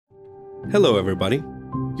Hello, everybody.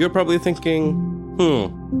 You're probably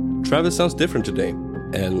thinking, Travis sounds different today.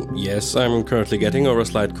 And yes, I'm currently getting over a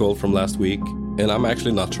slight cold from last week, and I'm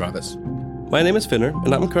actually not Travis. My name is Finner,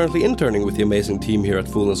 and I'm currently interning with the amazing team here at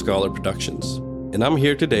Fool and Scholar Productions. And I'm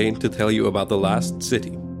here today to tell you about The Last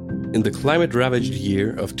City. In the climate-ravaged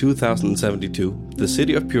year of 2072, the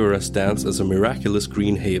city of Pura stands as a miraculous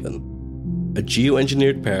green haven. A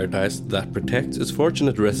geoengineered paradise that protects its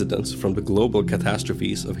fortunate residents from the global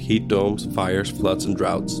catastrophes of heat domes, fires, floods, and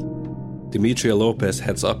droughts. Demetria Lopez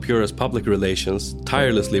heads up Pura's public relations,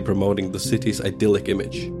 tirelessly promoting the city's idyllic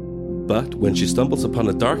image. But when she stumbles upon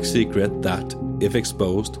a dark secret that, if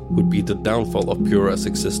exposed, would be the downfall of Pura's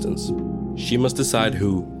existence, she must decide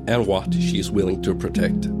who and what she is willing to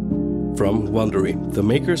protect. From Wondery, the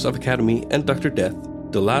makers of Academy and Dr. Death,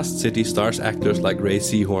 The Last City stars actors like Ray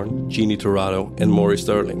Seahorn, Jeannie Torrado, and Maury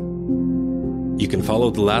Sterling. You can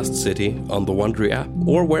follow The Last City on the Wondery app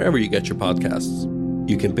or wherever you get your podcasts.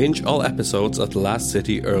 You can binge all episodes of The Last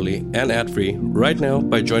City early and ad-free right now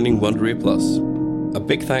by joining Wondery Plus. A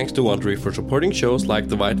big thanks to Wondery for supporting shows like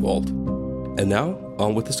The White Vault. And now,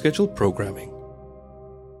 on with the scheduled programming.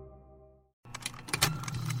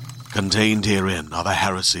 Contained herein are the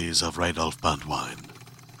heresies of Radolf Burntwine,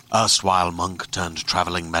 erstwhile monk turned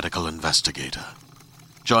traveling medical investigator.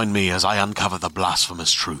 Join me as I uncover the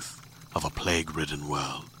blasphemous truth of a plague-ridden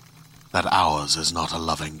world, that ours is not a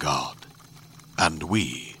loving God, and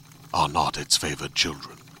we are not its favored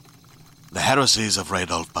children. The heresies of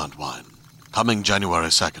Radolf Burntwine, coming January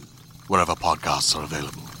 2nd, wherever podcasts are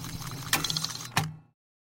available.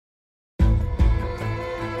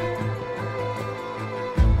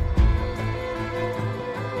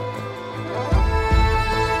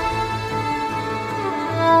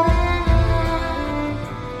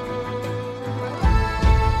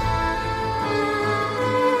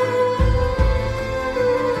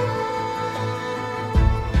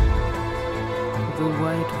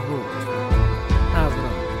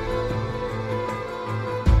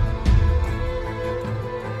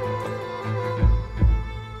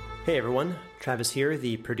 Hey everyone, Travis here,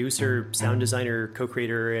 the producer, sound designer,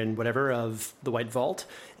 co-creator, and whatever of The White Vault,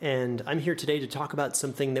 and I'm here today to talk about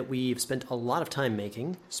something that we've spent a lot of time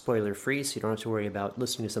making, spoiler-free, so you don't have to worry about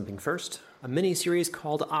listening to something first, a mini-series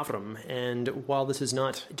called Avram, and while this is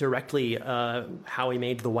not directly how we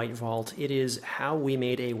made The White Vault, it is how we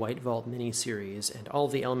made a White Vault mini-series, and all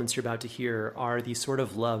of the elements you're about to hear are the sort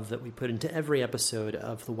of love that we put into every episode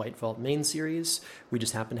of the White Vault main series. We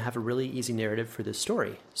just happen to have a really easy narrative for this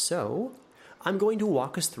story. So, I'm going to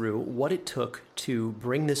walk us through what it took to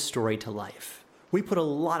bring this story to life. We put a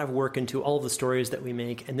lot of work into all of the stories that we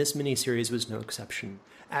make, and this mini-series was no exception.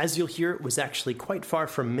 As you'll hear, it was actually quite far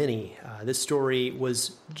from mini. This story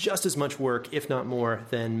was just as much work, if not more,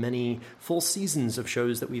 than many full seasons of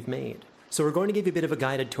shows that we've made. So we're going to give you a bit of a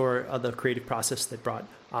guided tour of the creative process that brought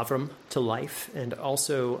Avram to life, and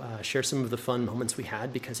also share some of the fun moments we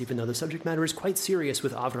had, because even though the subject matter is quite serious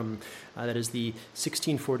with Avram, that is the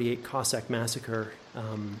 1648 Cossack massacre,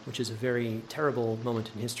 which is a very terrible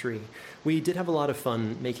moment in history, we did have a lot of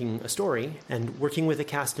fun making a story and working with a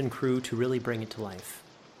cast and crew to really bring it to life.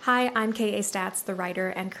 Hi, I'm K.A. Stats, the writer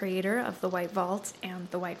and creator of The White Vault and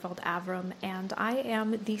The White Vault Avram, and I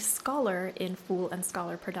am the scholar in Fool and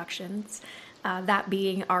Scholar Productions, that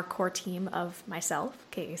being our core team of myself,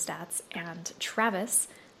 K.A. Stats, and Travis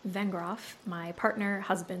Vengroff, my partner,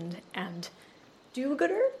 husband, and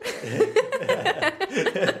do-gooder.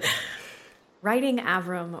 Writing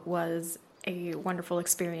Avram was a wonderful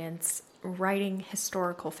experience. Writing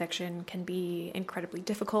historical fiction can be incredibly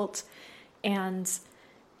difficult, and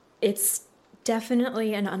it's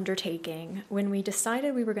definitely an undertaking. When we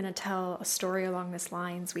decided we were going to tell a story along this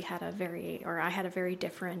lines, I had a very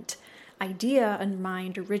different idea in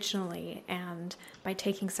mind originally, and by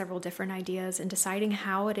taking several different ideas and deciding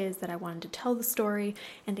how it is that I wanted to tell the story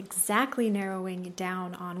and exactly narrowing it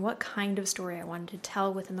down on what kind of story I wanted to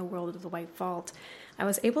tell within the world of the White Vault, I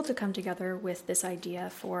was able to come together with this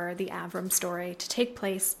idea for the Avram story to take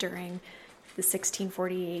place during the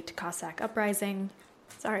 1648 Cossack uprising.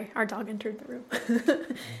 Sorry, our dog entered the room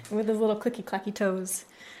with his little clicky-clacky toes.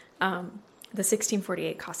 The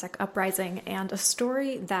 1648 Cossack uprising, and a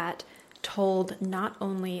story that told not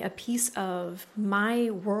only a piece of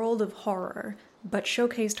my world of horror, but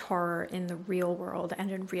showcased horror in the real world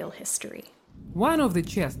and in real history. One of the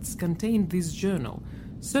chests contained this journal,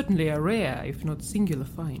 certainly a rare, if not singular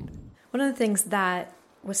find. One of the things that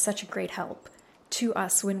was such a great help to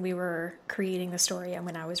us when we were creating the story and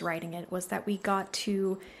when I was writing it was that we got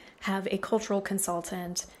to have a cultural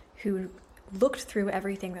consultant who looked through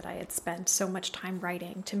everything that I had spent so much time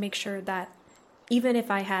writing to make sure that even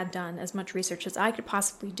if I had done as much research as I could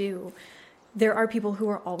possibly do, there are people who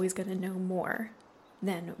are always going to know more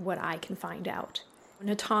than what I can find out.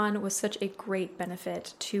 Natan was such a great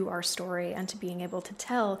benefit to our story and to being able to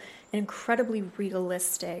tell an incredibly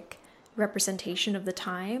realistic representation of the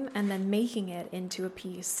time and then making it into a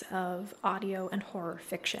piece of audio and horror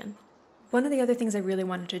fiction. One of the other things I really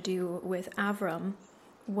wanted to do with Avram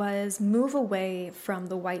was move away from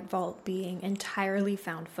the White Vault being entirely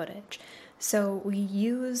found footage. So we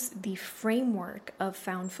use the framework of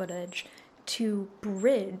found footage to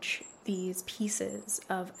bridge these pieces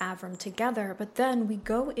of Avram together, but then we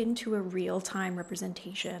go into a real-time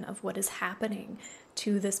representation of what is happening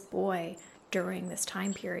to this boy during this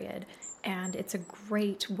time period. And it's a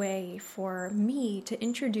great way for me to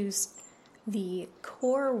introduce the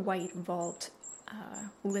core White Vault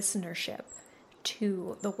listenership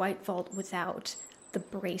to the White Vault without the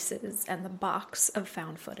braces and the box of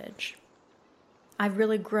found footage. I've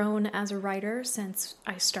really grown as a writer since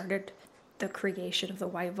I started the creation of the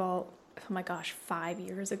White Vault, 5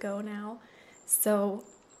 years ago now. So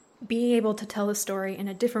being able to tell the story in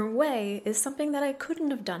a different way is something that I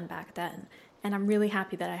couldn't have done back then. And I'm really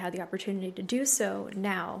happy that I had the opportunity to do so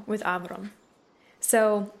now with Avram.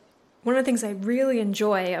 So one of the things I really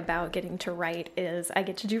enjoy about getting to write is I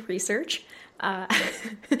get to do research.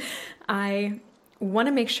 I want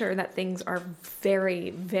to make sure that things are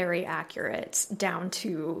very, very accurate, down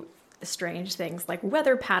to strange things like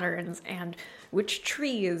weather patterns and which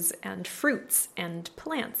trees and fruits and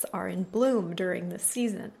plants are in bloom during this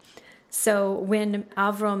season. So when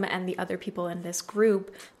Avram and the other people in this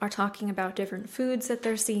group are talking about different foods that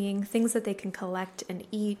they're seeing, things that they can collect and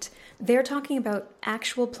eat, they're talking about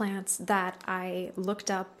actual plants that I looked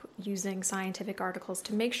up using scientific articles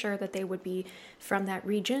to make sure that they would be from that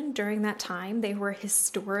region during that time. They were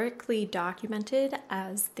historically documented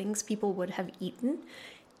as things people would have eaten,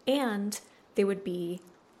 and they would be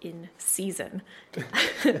in season.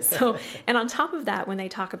 And on top of that, when they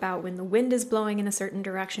talk about when the wind is blowing in a certain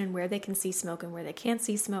direction, where they can see smoke and where they can't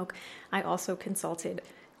see smoke, I also consulted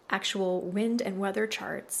actual wind and weather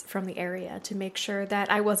charts from the area to make sure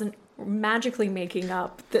that I wasn't magically making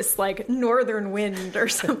up this like northern wind or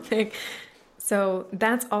something. So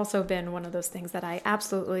that's also been one of those things that I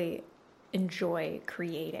absolutely enjoy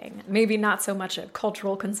creating. Maybe not so much a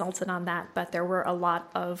cultural consultant on that, but there were a lot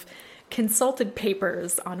of consulted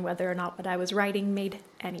papers on whether or not what I was writing made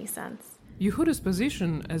any sense. Yehuda's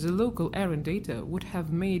position as a local arrendator would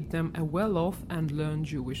have made them a well-off and learned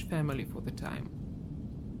Jewish family for the time.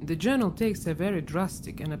 The journal takes a very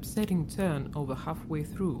drastic and upsetting turn over halfway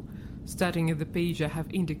through, starting at the page I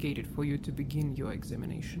have indicated for you to begin your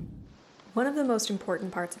examination. One of the most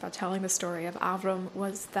important parts about telling the story of Avram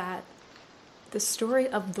was that the story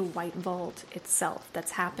of the White Vault itself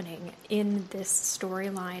that's happening in this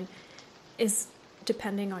storyline is,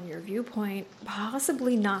 depending on your viewpoint,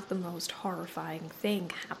 possibly not the most horrifying thing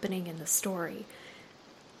happening in the story.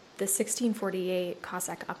 The 1648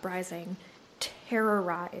 Cossack uprising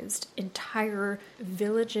terrorized entire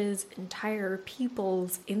villages, entire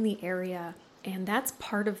peoples in the area, and that's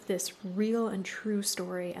part of this real and true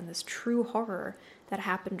story and this true horror that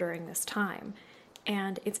happened during this time.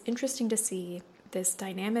 And it's interesting to see this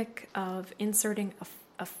dynamic of inserting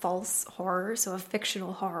a false horror, so a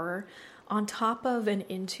fictional horror, on top of and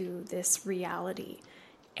into this reality.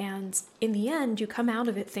 And in the end, you come out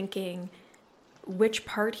of it thinking, which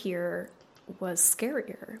part here was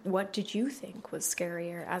scarier? What did you think was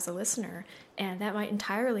scarier as a listener? And that might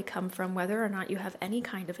entirely come from whether or not you have any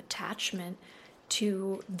kind of attachment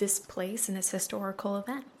to this place and this historical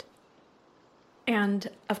event. And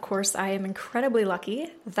of course, I am incredibly lucky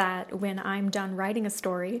that when I'm done writing a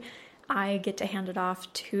story, I get to hand it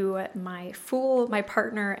off to my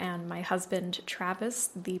partner, and my husband, Travis,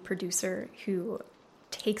 the producer, who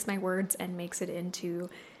takes my words and makes it into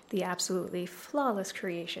the absolutely flawless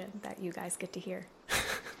creation that you guys get to hear.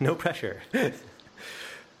 No pressure.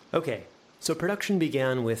 Okay, so production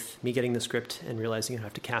began with me getting the script and realizing I'd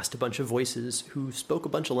have to cast a bunch of voices who spoke a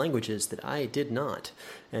bunch of languages that I did not.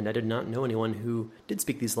 And I did not know anyone who did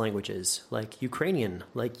speak these languages, like Ukrainian,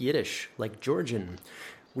 like Yiddish, like Georgian.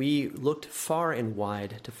 We looked far and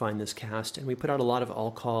wide to find this cast, and we put out a lot of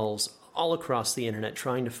all-calls all across the internet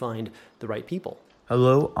trying to find the right people.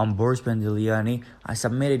 Hello, I'm Boris Bendiliani. I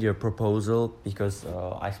submitted your proposal because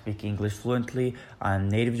I speak English fluently. I'm a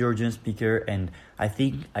native Georgian speaker, and I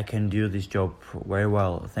think I can do this job very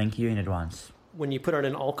well. Thank you in advance. When you put out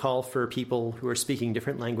an all-call for people who are speaking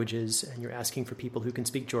different languages and you're asking for people who can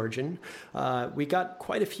speak Georgian, we got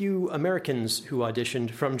quite a few Americans who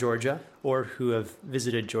auditioned from Georgia or who have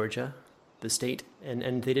visited Georgia, the state.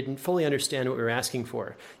 and they didn't fully understand what we were asking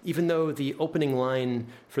for, even though the opening line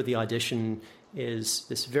for the audition is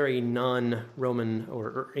this very non-Roman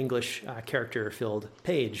or English character-filled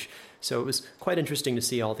page. So it was quite interesting to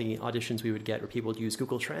see all the auditions we would get where people would use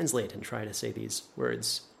Google Translate and try to say these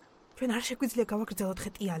words. And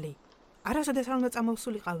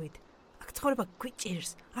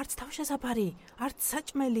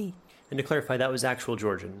to clarify, that was actual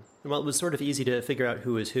Georgian. And while it was sort of easy to figure out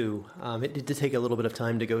who was who, it did take a little bit of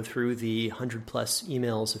time to go through the 100-plus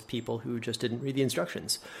emails of people who just didn't read the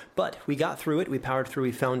instructions. But we got through it, we powered through,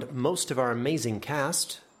 we found most of our amazing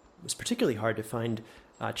cast. It was particularly hard to find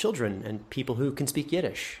children and people who can speak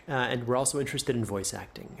Yiddish. And we're also interested in voice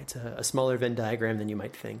acting. It's a smaller Venn diagram than you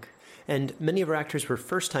might think. And many of our actors were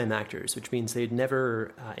first-time actors, which means they'd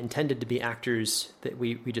never intended to be actors. That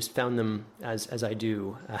we just found them as I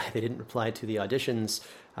do. They didn't reply to the auditions.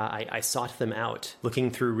 I sought them out, looking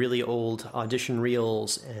through really old audition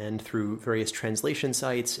reels and through various translation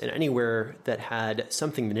sites and anywhere that had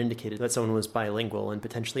something that indicated that someone was bilingual and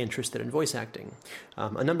potentially interested in voice acting.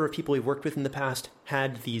 A number of people we've worked with in the past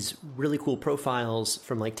had these really cool profiles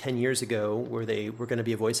from like 10 years ago where they were going to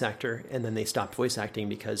be a voice actor and then they stopped voice acting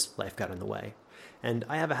because life got in the way. And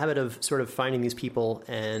I have a habit of sort of finding these people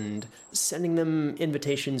and sending them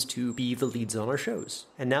invitations to be the leads on our shows.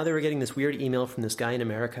 And now they were getting this weird email from this guy in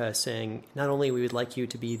America saying, not only we would like you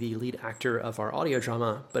to be the lead actor of our audio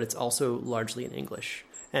drama, but it's also largely in English.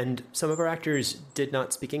 And some of our actors did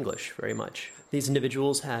not speak English very much. These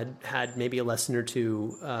individuals had maybe a lesson or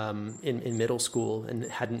two in middle school and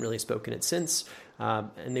hadn't really spoken it since.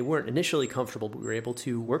 And they weren't initially comfortable, but we were able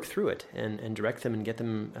to work through it and direct them and get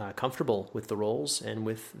them comfortable with the roles and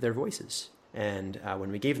with their voices. And when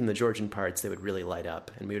we gave them the Georgian parts, they would really light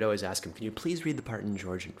up. And we would always ask them, can you please read the part in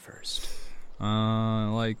Georgian first?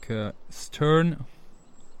 Stern.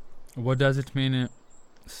 What does it mean?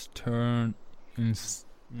 Stern. Okay.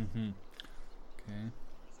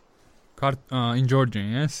 In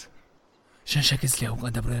Georgian, yes? შენ შეგიძლია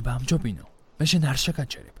უკანდაბრუნება ამჯობინო. მე შენ არ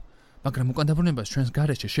შეგაჩერებ. მაგრამ უკანდაბრუნებას ჩვენს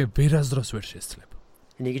გარეშე შე ვერასდროს ვერ შესძლებ.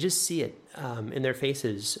 And you could just see it in their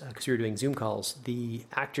faces because we were doing Zoom calls. The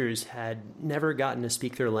actors had never gotten to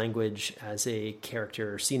speak their language as a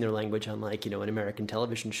character or seen their language on an American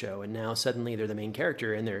television show. And now suddenly they're the main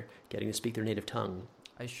character and they're getting to speak their native tongue.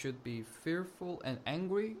 I should be fearful and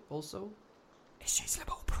angry also. ეს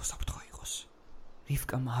შეიძლება უფრო საფრთხო იყოს.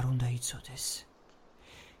 რივკამ არ უნდა იცოდეს.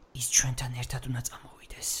 ის ჩვენთან ერთად უნდა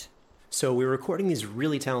წამოვიდეს. So we were recording these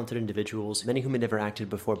really talented individuals, many whom had never acted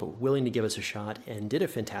before, but willing to give us a shot and did a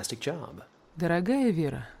fantastic job. Дорогая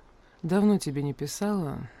Вера, давно тебе не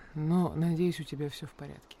писала, но надеюсь, у тебя все в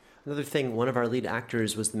порядке. Another thing, one of our lead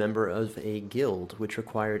actors was the member of a guild, which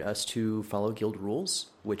required us to follow guild rules,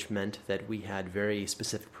 which meant that we had very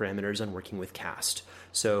specific parameters on working with cast.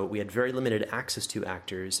 So we had very limited access to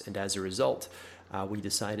actors, and as a result, we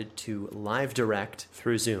decided to live direct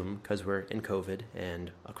through Zoom, because we're in COVID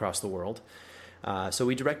and across the world. So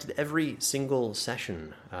we directed every single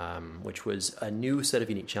session, which was a new set of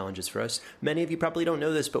unique challenges for us. Many of you probably don't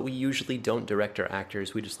know this, but we usually don't direct our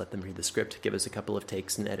actors. We just let them read the script, give us a couple of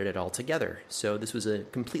takes, and edit it all together. So this was a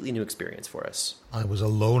completely new experience for us. I was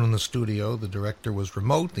alone in the studio. The director was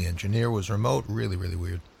remote. The engineer was remote. Really, really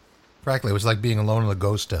weird. Frankly, it was like being alone in a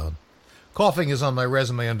ghost town. Coughing is on my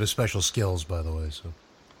resume under special skills, by the way, so...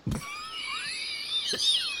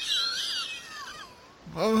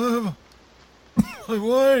 My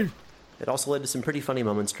wife! It also led to some pretty funny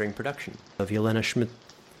moments during production of Yelena Shmulinson.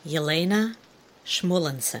 Yelena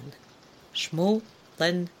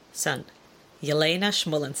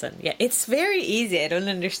Shmulinson. Yeah, it's very easy. I don't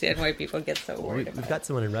understand why people get so worried about it. We've got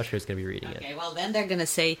someone in Russia who's going to be reading it. Okay, well, then they're going to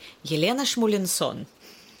say Yelena Shmulinson.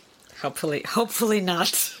 Hopefully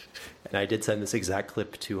not. And I did send this exact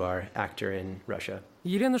clip to our actor in Russia.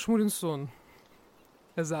 Елена Шмулинсон.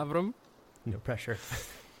 As Avram. No pressure.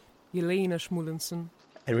 Yelena Shmulinson.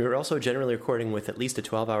 And we were also generally recording with at least a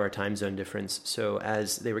 12-hour time zone difference. So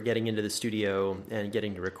as they were getting into the studio and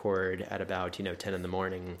getting to record at about, 10 in the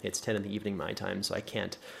morning, it's 10 in the evening my time, so I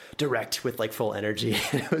can't direct with full energy.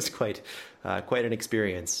 It was quite an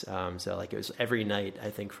experience. So it was every night, I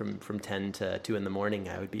think from 10 to 2 in the morning,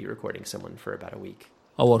 I would be recording someone for about a week.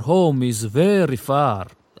 Our home is very far.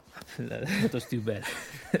 That was too bad.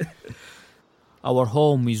 Our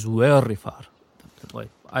home is very far. Wait,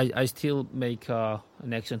 I still make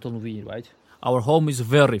an accent on we, right? Our home is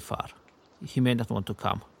very far. He may not want to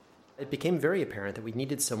come. It became very apparent that we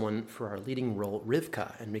needed someone for our leading role,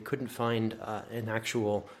 Rivka, and we couldn't find an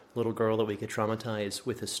actual little girl that we could traumatize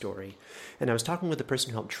with this story. And I was talking with the person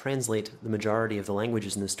who helped translate the majority of the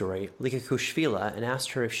languages in the story, Lika Kushvila, and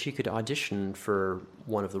asked her if she could audition for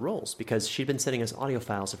one of the roles, because she'd been sending us audio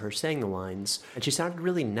files of her saying the lines, and she sounded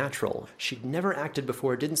really natural. She'd never acted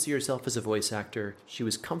before, didn't see herself as a voice actor. She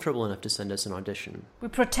was comfortable enough to send us an audition. We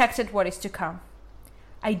protected what is to come.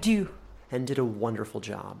 I do. And did a wonderful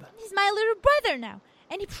job. He's my little brother now,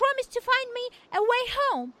 and he promised to find me a way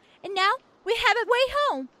home. And now we have a way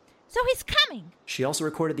home, so he's coming. She also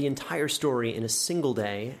recorded the entire story in a single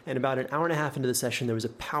day, and about an hour and a half into the session, there was a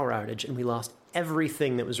power outage, and we lost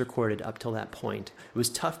everything that was recorded up till that point. It was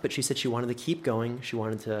tough, but she said she wanted to keep going. She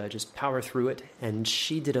wanted to just power through it, and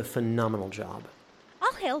she did a phenomenal job.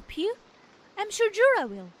 I'll help you. I'm sure Jura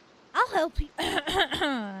will. I'll help you.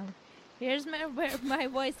 Here's where my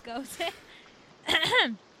voice goes.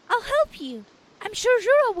 I'll help you. I'm sure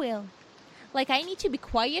Jura will. Like, I need to be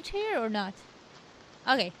quiet here or not?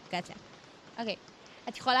 Okay, gotcha. Okay.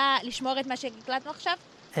 את יכולה לשמור את מה שהקלטנו עכשיו?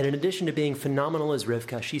 And in addition to being phenomenal as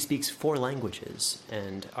Rivka, she speaks 4 languages.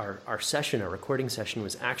 And our recording session,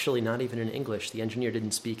 was actually not even in English. The engineer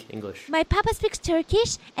didn't speak English. My papa speaks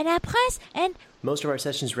Turkish and Apres and... Most of our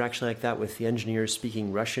sessions were actually like that, with the engineers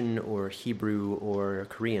speaking Russian or Hebrew or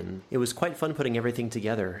Korean. It was quite fun putting everything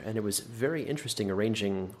together, and it was very interesting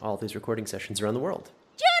arranging all these recording sessions around the world.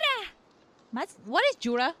 Jura! What is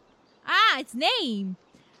Jura? Ah, its name.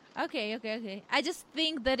 Okay. I just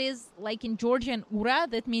think that is like in Georgian ura,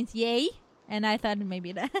 that means yay. And I thought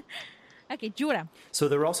maybe that. Okay, Jura. So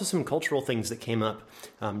there were also some cultural things that came up,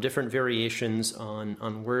 different variations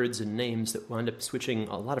on words and names that wound up switching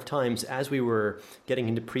a lot of times as we were getting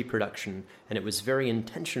into pre-production. And it was very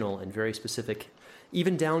intentional and very specific,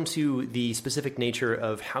 even down to the specific nature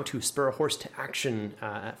of how to spur a horse to action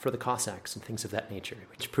for the Cossacks and things of that nature,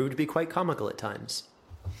 which proved to be quite comical at times.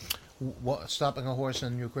 What, stopping a horse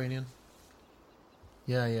in Ukrainian?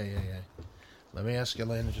 Yeah. Let me ask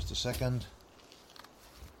Elena just a second.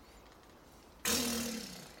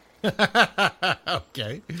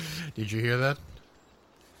 Okay. Did you hear that?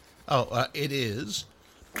 Oh, it is.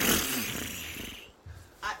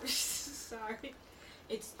 I'm sorry.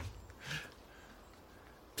 It's...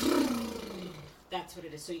 That's what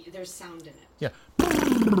it is. So there's sound in it. Yeah.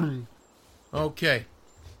 Okay.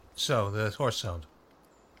 So, the horse sound.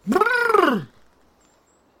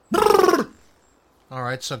 All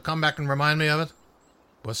right, so come back and remind me of it.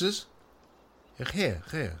 What's this? Here.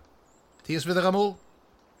 Ties wieder amul.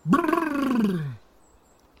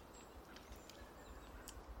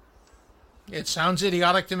 It sounds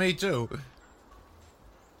idiotic to me, too.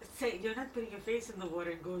 Say, you're not putting your face in the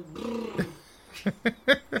water and going...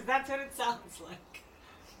 That's what it sounds like.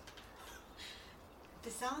 The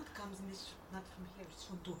sound comes in this... Not from here, it's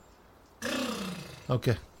from two.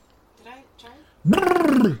 Okay. Did I try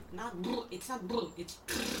it? Not brr. It's not brr. It's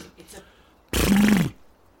a...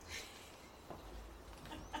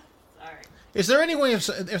 Sorry. Is there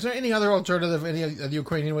any other alternative, any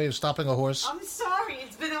Ukrainian way of stopping a horse? I'm sorry.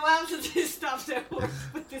 It's been a while since I stopped a horse,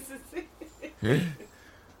 but this is it.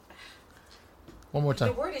 One more time.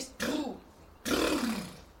 The word is true.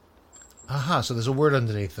 Aha, so there's a word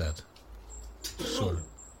underneath that. Sort of.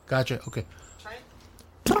 Gotcha, okay. Try it.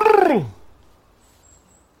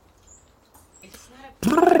 It's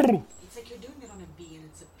not a... It's like you're doing it on a B and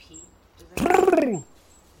it's a P.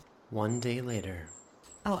 One day later.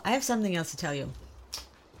 Oh, I have something else to tell you.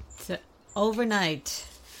 So, overnight,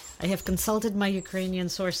 I have consulted my Ukrainian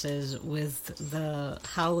sources with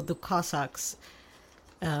how the Cossacks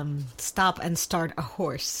stop and start a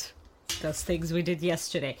horse. Those things we did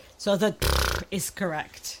yesterday. So the is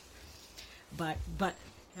correct. But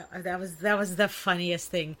that was the funniest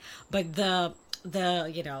thing. But the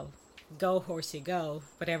go horsey go,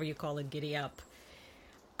 whatever you call it, giddy up.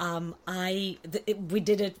 We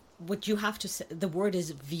did it. What you have to say, the word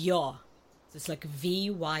is vyo. It's like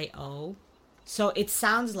VYO. So it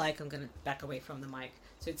sounds like, I'm gonna back away from the mic.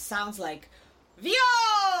 So it sounds like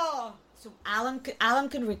vyo. So Alan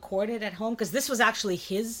can record it at home, because this was actually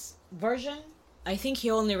his version. I think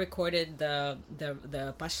he only recorded the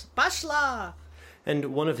pashla.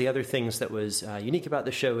 And one of the other things that was unique about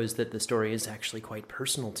the show is that the story is actually quite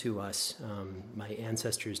personal to us. My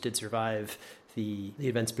ancestors did survive the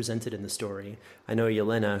events presented in the story. I know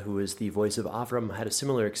Yelena, who is the voice of Avram, had a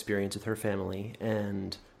similar experience with her family,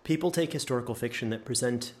 and People take historical fiction that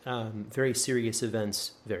present very serious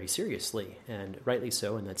events very seriously, and rightly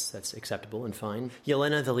so, and that's acceptable and fine.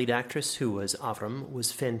 Yelena, the lead actress, who was Avram,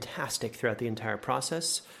 was fantastic throughout the entire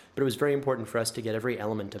process, but it was very important for us to get every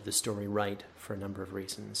element of the story right for a number of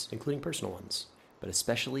reasons, including personal ones, but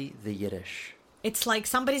especially the Yiddish. It's like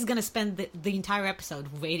somebody's going to spend the entire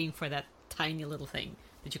episode waiting for that tiny little thing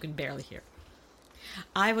that you can barely hear.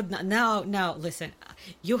 I would not. No. Listen,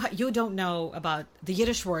 you don't know about the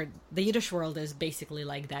Yiddish word. The Yiddish world is basically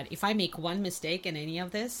like that. If I make one mistake in any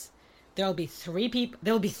of this, there will be three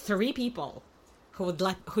people who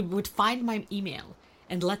would find my email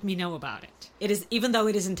and let me know about it. It is, even though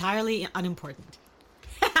it is entirely unimportant.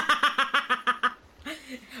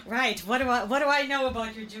 Right. What do I know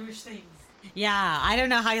about your Jewish things? Yeah, I don't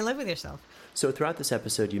know how you live with yourself. So throughout this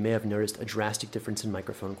episode, you may have noticed a drastic difference in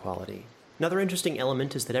microphone quality. Another interesting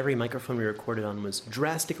element is that every microphone we recorded on was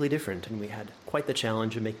drastically different, and we had quite the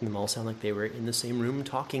challenge of making them all sound like they were in the same room,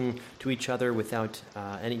 talking to each other without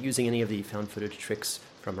using any of the found footage tricks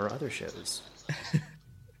from our other shows.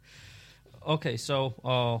 Okay,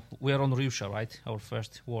 so we are on Ryusha, right? Our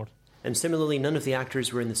first word. And similarly, none of the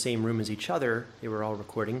actors were in the same room as each other. They were all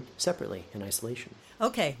recording separately, in isolation.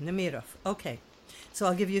 Okay, Nemirov. Okay. So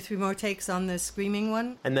I'll give you 3 more takes on the screaming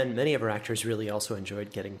one. And then many of our actors really also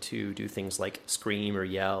enjoyed getting to do things like scream or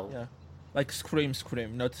yell. Yeah, like scream,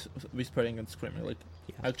 not whispering and screaming, like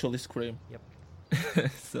actually scream.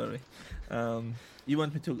 Yep. Sorry. You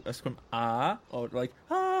want me to scream ah or like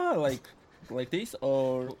ah like this,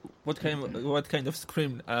 or what kind of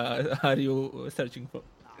scream are you searching for?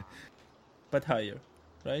 But higher,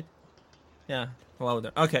 right? Yeah,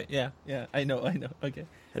 louder. Okay, yeah, I know. Okay.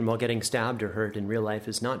 And while getting stabbed or hurt in real life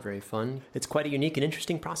is not very fun, it's quite a unique and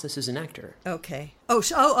interesting process as an actor. Okay.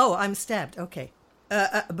 Oh, I'm stabbed. Okay.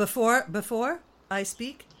 Before I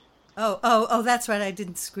speak? Oh, that's right. I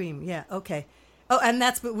didn't scream. Yeah, okay. Oh, and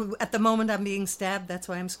that's at the moment I'm being stabbed. That's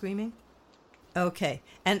why I'm screaming? Okay.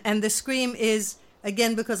 And the scream is,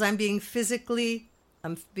 again, because I'm being physically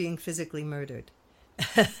murdered.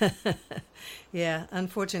 Yeah,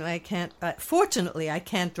 unfortunately, I can't. Fortunately, I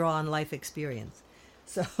can't draw on life experience.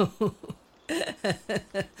 So,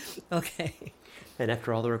 okay. And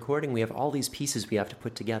after all the recording, we have all these pieces we have to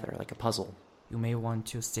put together, like a puzzle. You may want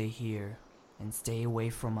to stay here and stay away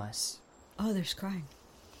from us. Oh, there's crying.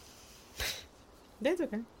 That's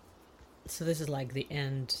okay. So this is like the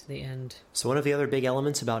end. So one of the other big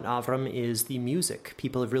elements about Avram is the music.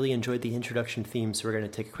 People have really enjoyed the introduction theme, so we're going to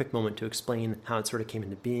take a quick moment to explain how it sort of came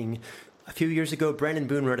into being. A few years ago, Brandon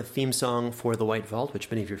Boone wrote a theme song for The White Vault,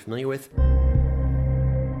 which many of you are familiar with.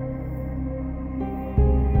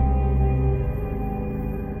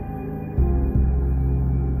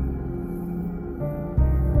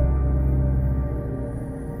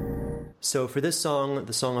 So for this song,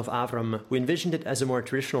 the Song of Avram, we envisioned it as a more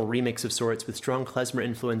traditional remix of sorts with strong klezmer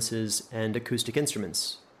influences and acoustic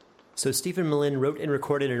instruments. So Stephen Malin wrote and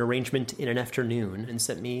recorded an arrangement in an afternoon and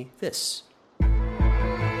sent me this.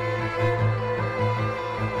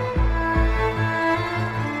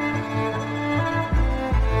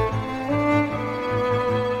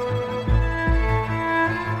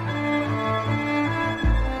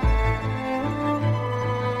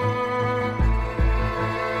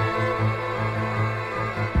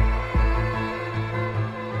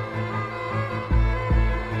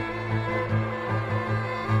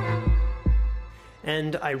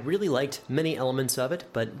 And I really liked many elements of it,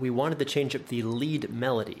 but we wanted to change up the lead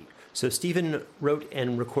melody. So Stephen wrote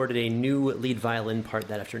and recorded a new lead violin part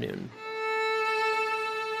that afternoon.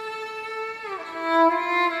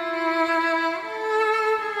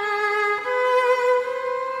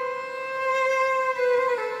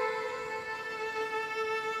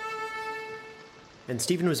 And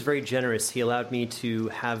Stephen was very generous. He allowed me to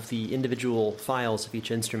have the individual files of each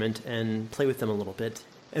instrument and play with them a little bit.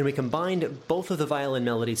 And we combined both of the violin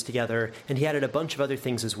melodies together, and he added a bunch of other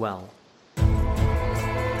things as well.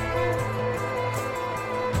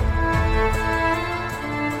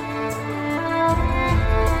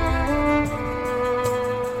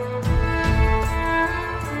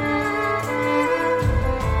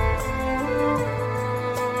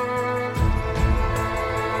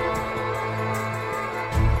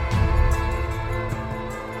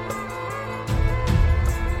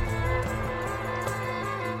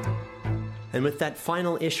 And with that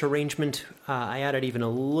final-ish arrangement, I added even a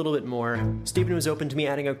little bit more. Stephen was open to me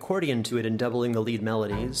adding accordion to it and doubling the lead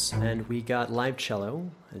melodies, and we got live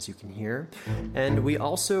cello, as you can hear. And we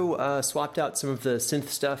also swapped out some of the synth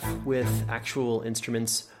stuff with actual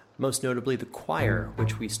instruments, most notably the choir,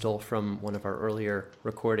 which we stole from one of our earlier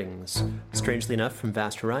recordings, strangely enough, from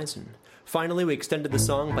Vast Horizon. Finally, we extended the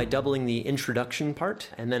song by doubling the introduction part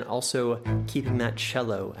and then also keeping that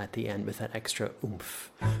cello at the end with that extra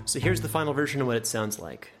oomph. So here's the final version of what it sounds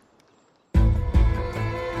like.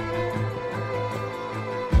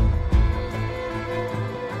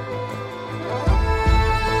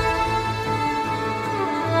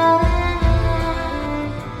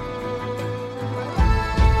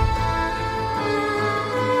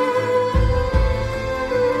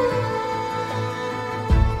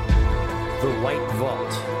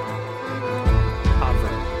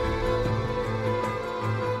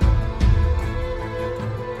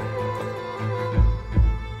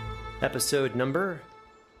 Episode number,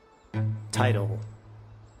 title.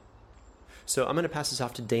 So I'm going to pass this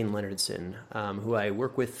off to Dane Leonardson, who I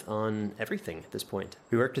work with on everything at this point.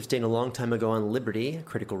 We worked with Dane a long time ago on Liberty,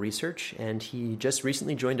 Critical Research, and he just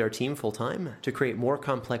recently joined our team full-time to create more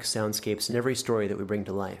complex soundscapes in every story that we bring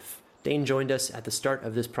to life. Dane joined us at the start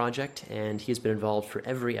of this project, and he has been involved for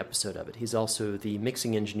every episode of it. He's also the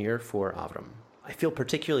mixing engineer for Avram. I feel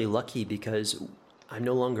particularly lucky because I'm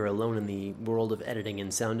no longer alone in the world of editing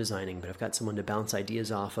and sound designing, but I've got someone to bounce ideas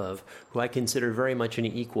off of who I consider very much an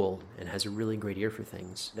equal and has a really great ear for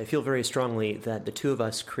things. I feel very strongly that the two of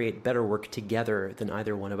us create better work together than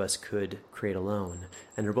either one of us could create alone.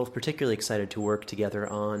 And we're both particularly excited to work together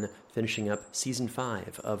on finishing up Season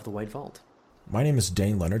 5 of The White Vault. My name is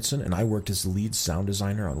Dane Leonardson, and I worked as the lead sound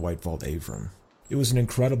designer on White Vault Avram. It was an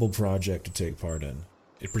incredible project to take part in.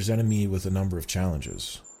 It presented me with a number of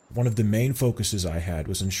challenges. One of the main focuses I had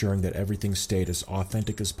was ensuring that everything stayed as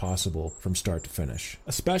authentic as possible from start to finish,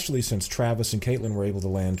 especially since Travis and Caitlin were able to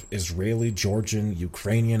land Israeli, Georgian,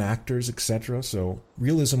 Ukrainian actors, etc., so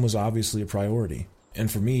realism was obviously a priority.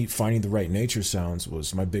 And for me, finding the right nature sounds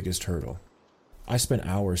was my biggest hurdle. I spent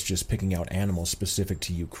hours just picking out animals specific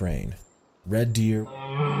to Ukraine. Red deer,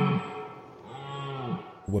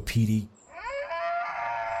 wapiti,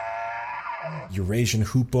 Eurasian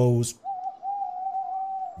hoopos,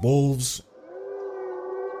 wolves,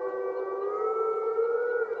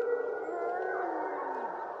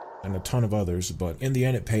 and a ton of others, but in the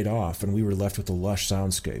end it paid off and we were left with a lush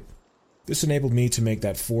soundscape. This enabled me to make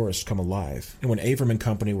that forest come alive, and when Avram and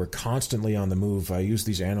company were constantly on the move, I used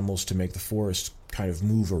these animals to make the forest kind of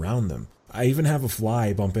move around them. I even have a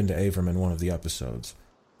fly bump into Avram in one of the episodes.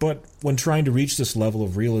 But when trying to reach this level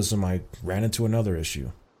of realism, I ran into another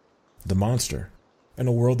issue. The monster. In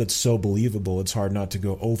a world that's so believable, it's hard not to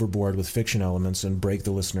go overboard with fiction elements and break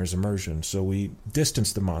the listener's immersion, so we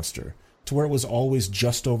distanced the monster to where it was always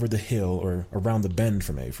just over the hill or around the bend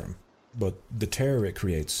from Avram. But the terror it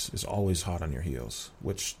creates is always hot on your heels,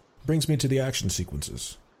 which brings me to the action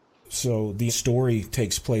sequences. So the story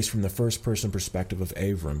takes place from the first-person perspective of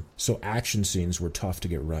Avram, so action scenes were tough to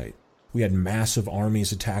get right. We had massive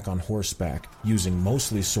armies attack on horseback, using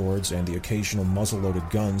mostly swords and the occasional muzzle-loaded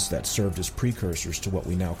guns that served as precursors to what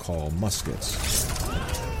we now call muskets.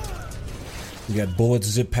 We had bullets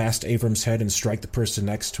zip past Avram's head and strike the person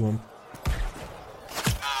next to him.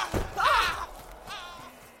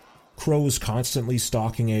 Crows constantly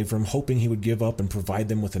stalking Avram, hoping he would give up and provide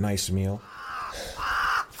them with a nice meal.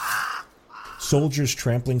 Soldiers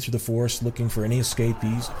trampling through the forest looking for any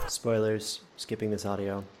escapees. Spoilers, skipping this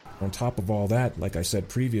audio. On top of all that, like I said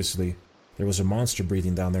previously, there was a monster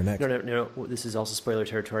breathing down their neck. No. This is also spoiler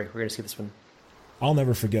territory. We're going to skip this one. I'll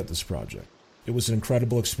never forget this project. It was an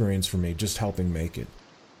incredible experience for me, just helping make it.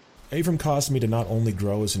 Avram caused me to not only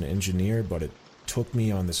grow as an engineer, but it took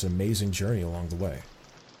me on this amazing journey along the way.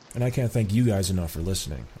 And I can't thank you guys enough for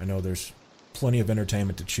listening. I know there's plenty of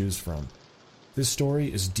entertainment to choose from. This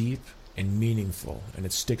story is deep and meaningful, and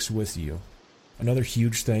it sticks with you. Another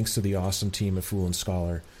huge thanks to the awesome team at Fool and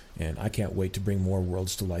Scholar, and I can't wait to bring more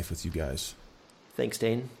worlds to life with you guys. Thanks,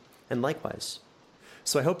 Dane. And likewise.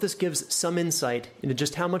 So I hope this gives some insight into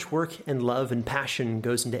just how much work and love and passion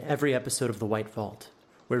goes into every episode of The White Vault.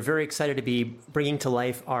 We're very excited to be bringing to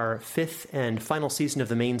life our 5th and final season of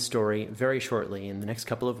the main story very shortly in the next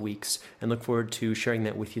couple of weeks, and look forward to sharing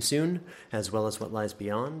that with you soon, as well as what lies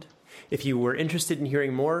beyond. If you were interested in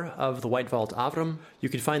hearing more of The White Vault Avram, you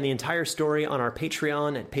can find the entire story on our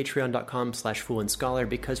Patreon at patreon.com/foolandscholar,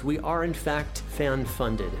 because we are in fact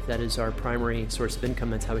fan-funded. That is our primary source of income.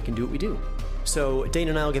 That's how we can do what we do. So Dane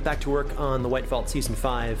and I will get back to work on The White Vault Season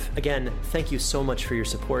 5. Again, thank you so much for your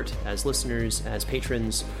support as listeners, as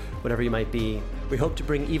patrons, whatever you might be. We hope to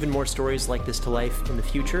bring even more stories like this to life in the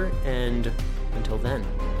future, and until then,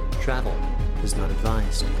 travel is not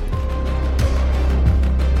advised.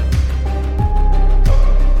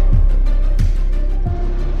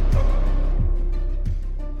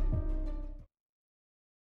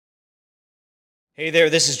 Hey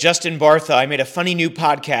there, this is Justin Bartha. I made a funny new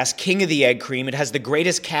podcast, King of the Egg Cream. It has the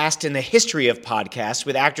greatest cast in the history of podcasts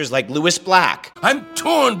with actors like Louis Black. I'm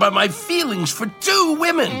torn by my feelings for two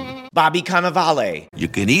women. Bobby Cannavale. You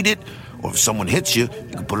can eat it, or if someone hits you,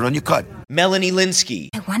 you can put it on your cut. Melanie Linsky.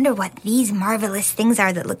 I wonder what these marvelous things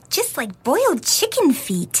are that look just like boiled chicken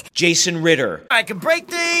feet. Jason Ritter. I can break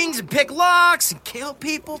things and pick locks and kill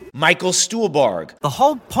people. Michael Stuhlbarg. The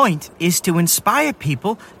whole point is to inspire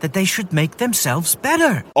people that they should make themselves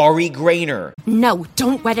better. Ari Grainer. No,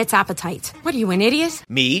 don't whet its appetite. What are you, an idiot?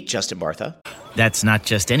 Me, Justin Bartha. That's not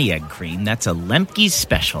just any egg cream, that's a Lemke's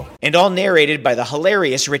special. And all narrated by the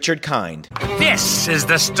hilarious Richard Kind. This is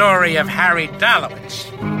the story of Harry Dalowitz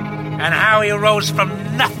and how he rose from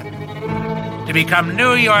nothing to become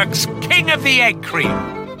New York's King of the Egg Cream.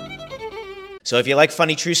 So if you like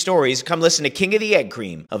funny true stories, come listen to King of the Egg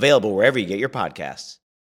Cream, available wherever you get your podcasts.